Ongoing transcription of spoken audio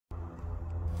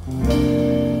This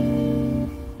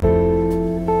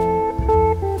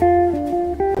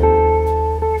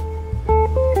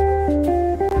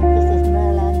is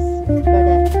Maryland's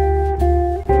garden.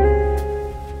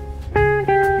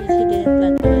 She didn't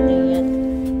plant anything yet.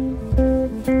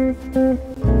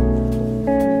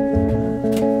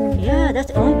 Yeah,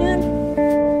 that's onion.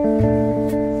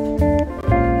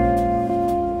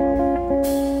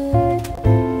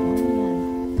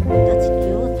 That's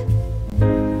cute.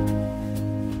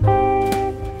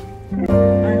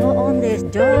 And who owns this?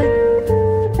 Joy?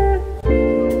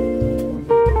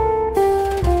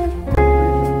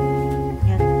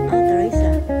 Yeah,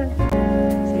 Teresa.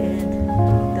 She didn't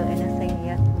do anything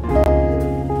yet.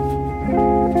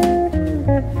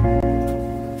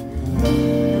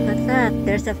 Look at that.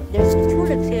 There's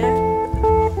tulips here.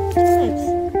 Tulips.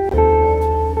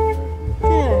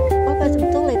 There. Papa, some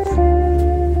tulips.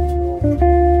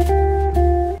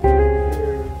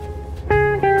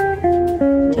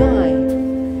 Joy.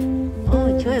 Oh,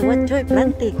 Joy. What Joy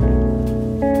planting?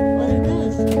 What are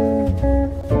those?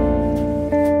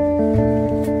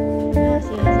 Yes,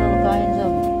 she has all kinds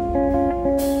of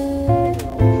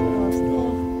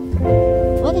stuff.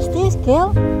 What is this,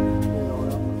 Kale?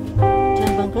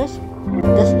 John Bunkers?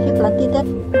 Does he planted that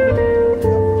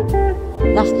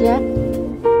last year?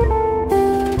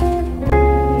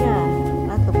 Yeah,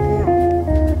 lots of kale.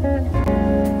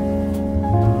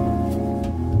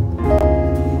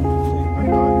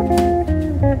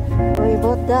 Oh, you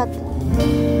bought that.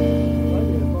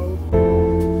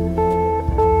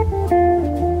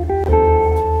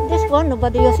 This one,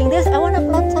 nobody using this. I want to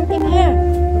plant something here.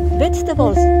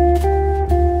 Vegetables.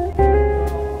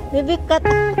 Maybe cut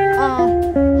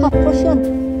half portion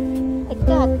like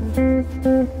that.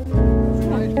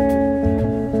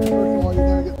 First of all, you're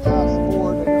gonna get past the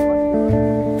board.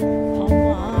 Oh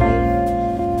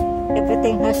my!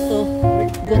 Everything has to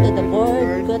go to the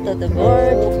board. Go to the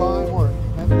board. Full-time work.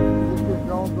 And if you're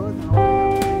going good, then all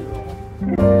you have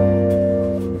to do is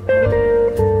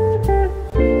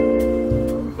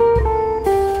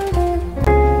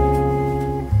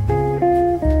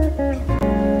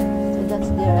So that's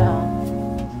their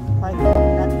parking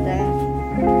lot there.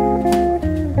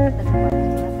 That's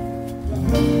parking lot.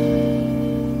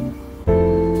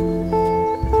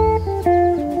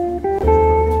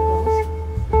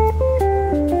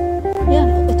 Yeah,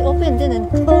 it's open then and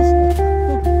closed.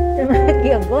 There might be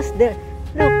a ghost there.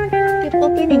 Look, keep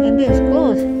opening and then it's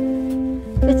closed.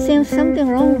 It seems something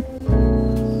wrong.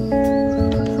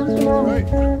 Something wrong. right.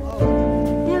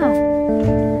 Yeah,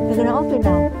 we're gonna open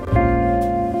now.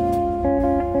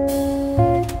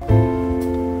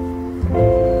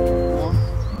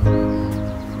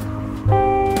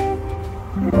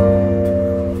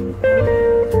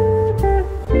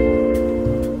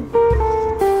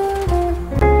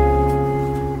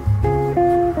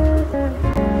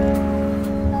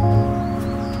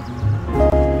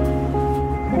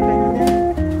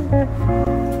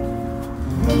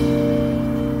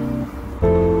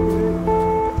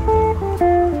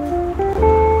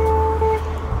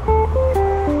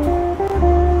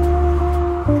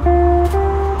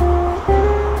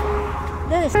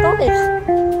 There is tulips.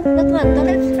 That one,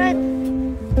 tulips, right?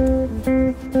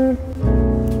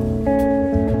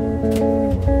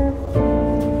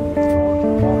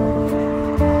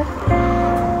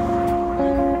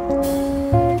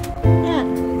 Yeah.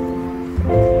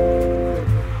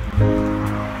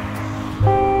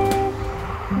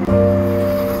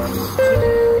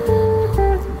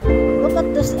 Look at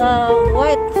those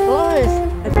white flowers,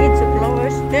 the beads of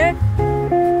flowers there.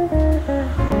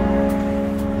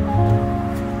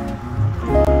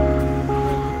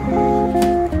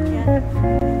 Yeah.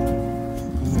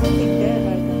 Something there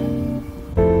right now.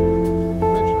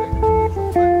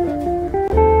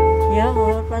 Yeah,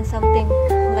 we'll plant something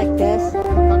like this.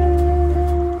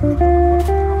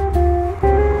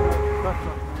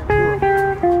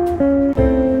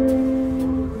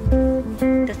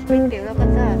 That's pretty, look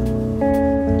at that.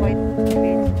 White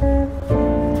beads.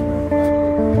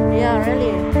 Yeah,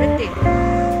 really pretty.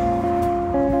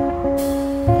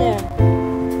 There.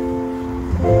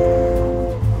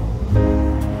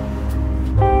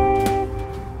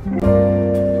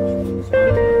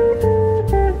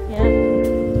 Yeah.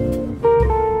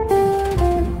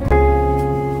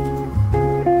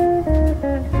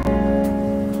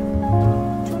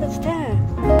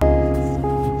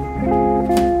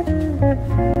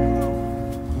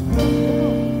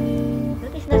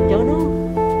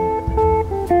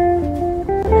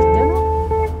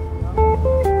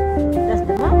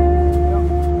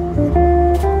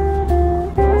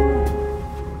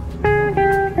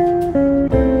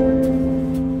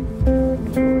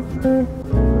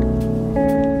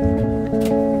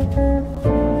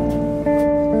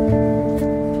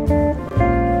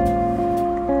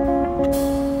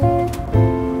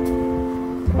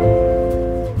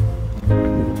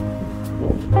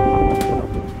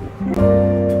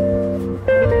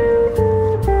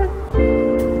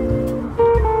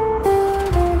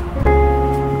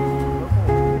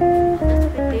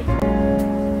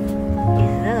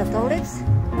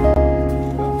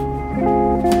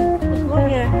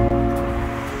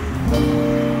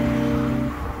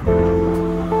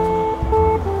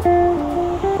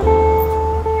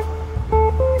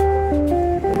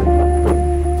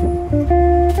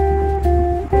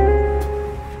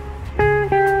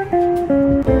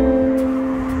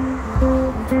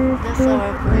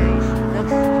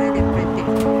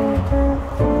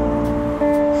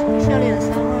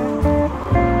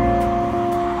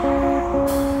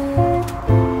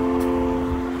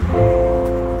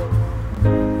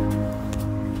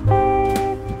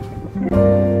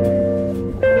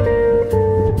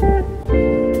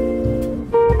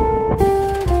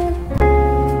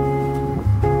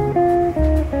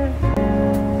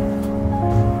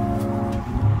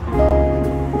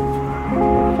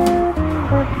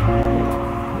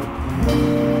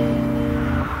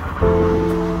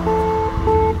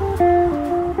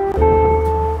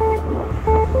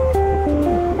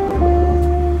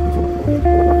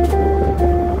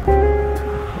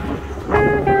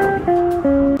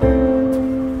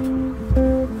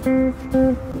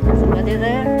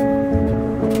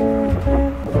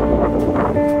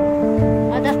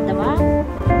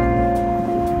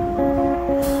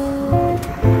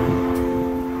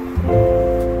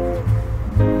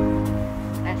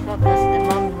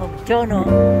 Jono.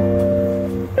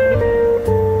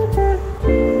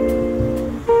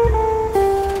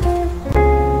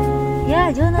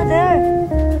 Yeah, Jono there.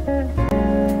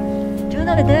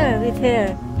 Jono there with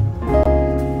hair.